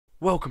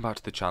Welcome back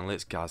to the channel,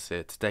 it's Gaz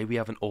here. Today we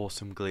have an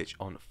awesome glitch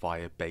on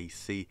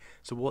Firebase.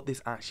 So what this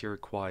actually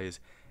requires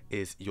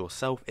is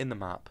yourself in the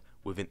map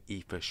with an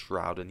ether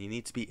shroud, and you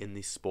need to be in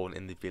this spawn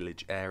in the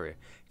village area.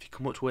 If you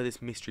come up to where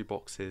this mystery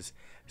box is,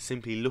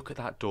 simply look at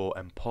that door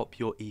and pop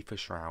your ether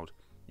shroud.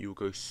 You will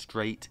go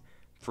straight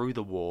through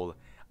the wall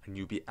and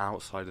you'll be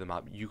outside of the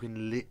map. You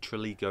can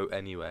literally go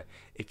anywhere.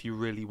 If you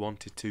really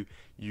wanted to,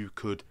 you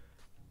could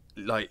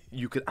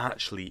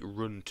actually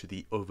run to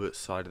the other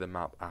side of the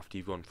map after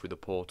you've gone through the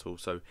portal.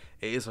 So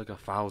it is like a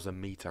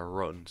 1,000-meter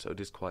run, so it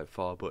is quite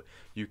far, but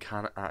you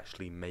can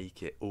actually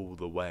make it all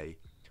the way.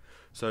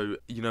 So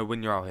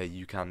when you're out here,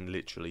 you can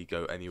literally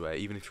go anywhere,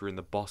 even if you're in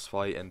the boss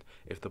fight. And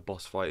if the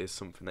boss fight is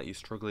something that you're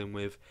struggling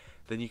with,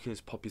 then you can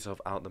just pop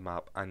yourself out the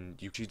map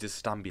and you can just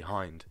stand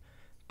behind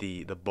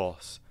the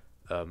boss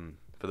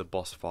for the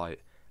boss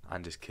fight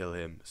and just kill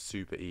him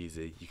super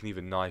easy. You can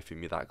even knife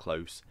him, you're that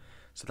close.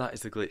 So that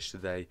is the glitch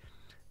today.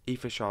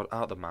 Ether shroud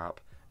out the map.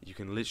 You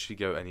can literally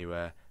go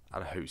anywhere,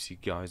 and I hope to see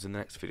you guys in the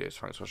next video.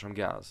 So thanks for watching. I'm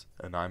Gaz,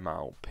 and I'm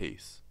out.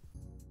 Peace.